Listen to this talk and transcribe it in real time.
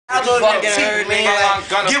I know that get hurt, man. Like,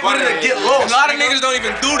 get with it or get lost. A lot of niggas don't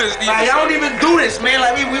even do this. Like, y'all don't even do this, man.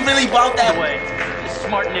 Like, we really about that way.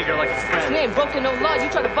 Smart nigga like a friend. We ain't broken no laws.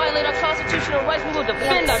 You try to violate our constitutional rights, we will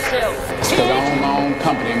defend ourselves. Cause I own my own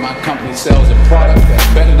company. My company sells a product that's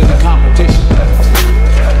better than the competition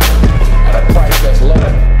at a price that's low.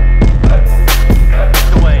 The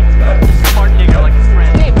way. Smart nigga like a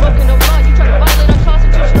friend. We ain't broken no laws. You try to violate our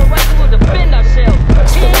constitutional rights, we will defend ourselves.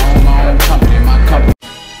 Cause I own my own company. My company.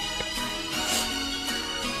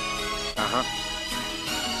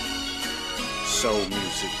 Soul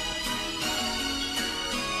music.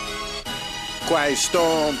 Quiet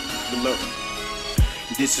storm. Look.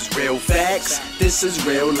 This is real facts, this is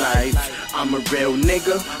real life. I'm a real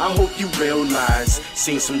nigga, I hope you realize.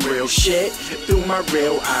 Seen some real shit through my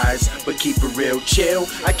real eyes. But keep it real chill,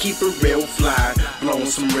 I keep it real fly. Blowing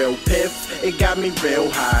some real piff, it got me real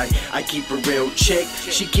high. I keep a real chick,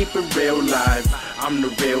 she keep it real live. I'm the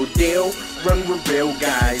real deal, run with real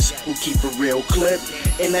guys who keep a real clip,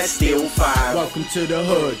 and that's still five. Welcome to the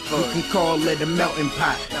hood, you can call it a melting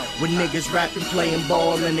pot. With niggas rapping, playing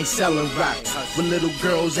ball, and they selling rocks. With little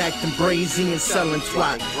girls acting brazy and selling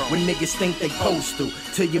twat. When niggas think they post to,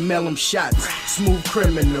 till you mail them shots. Smooth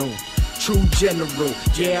criminal, true general.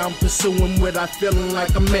 Yeah, I'm pursuing what I feeling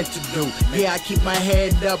like I'm meant to do. Yeah, I keep my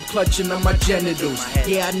head up, clutching on my genitals.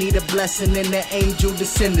 Yeah, I need a blessing and an angel to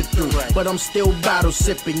send it through. But I'm still bottle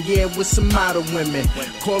sipping, yeah, with some model women.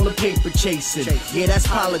 Call it paper chasing, yeah, that's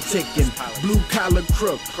politicking. Blue collar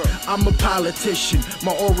crook, I'm a politician.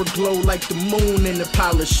 My aura glow like the moon in the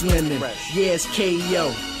polished linen. Yeah, it's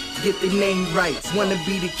Kayo. Get the name right, wanna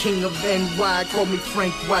be the king of NY, call me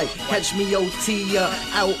Frank White. Catch me OT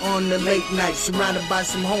out on the late night, surrounded by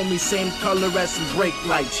some homies, same color as some brake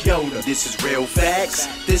lights. Yoda. This is real facts,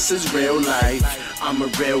 this is real life. I'm a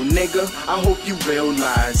real nigga, I hope you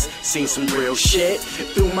realize. Seen some real shit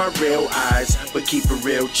through my real eyes. But keep it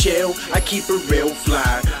real chill, I keep it real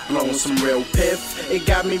fly. Blowing some real piff, it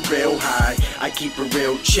got me real high. I keep a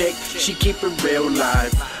real chick, she keep it real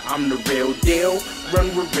live. I'm the real deal,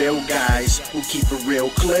 run with real guys who keep a real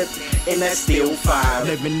clip, and that's still five.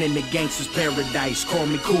 Living in the gangster's paradise, call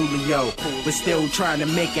me Coolio, but still trying to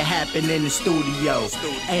make it happen in the studio.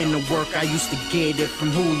 And the work I used to get it from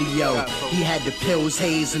Julio. He had the pills,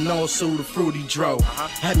 haze, and also the fruity dro.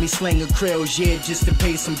 Had me slinging krills, yeah, just to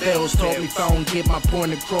pay some bills. Taught me if I don't get my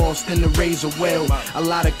point across, then the razor well. A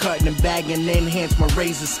lot of cutting and bagging enhance my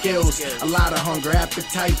razor skills. A lot of hunger,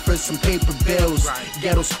 appetite for some paper bills.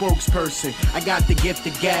 Ghetto spokesperson, I got the gift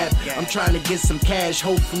of gab. I'm trying to get some cash,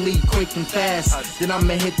 hopefully quick and fast. Then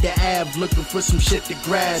I'ma hit the Ave, looking for some shit to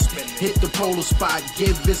grab. Hit the polo spot,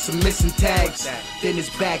 give it some missing tags. Then it's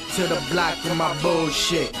back to the block with my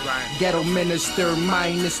bullshit. Ghetto minister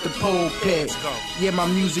minus the pulpit. Yeah, my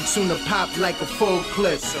music soon to pop like a full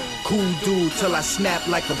clip. Cool dude till I snap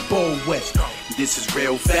like a bullwhip. This is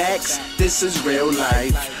real facts, this is real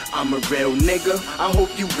life. I'm a real nigga, I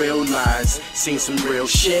hope you realize. Seen some real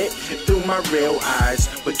shit through my real eyes.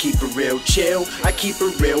 But keep it real chill, I keep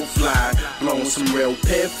it real fly. Blowing some real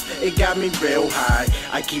piff, it got me real high.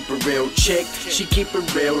 I keep a real chick, she keep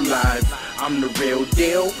it real live. I'm the real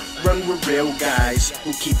deal, run with real guys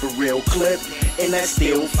who keep a real clip, and that's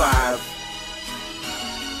still five.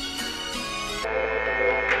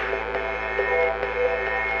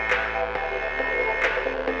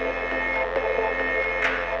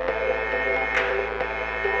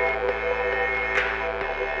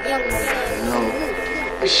 Yo,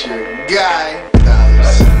 it's your guy.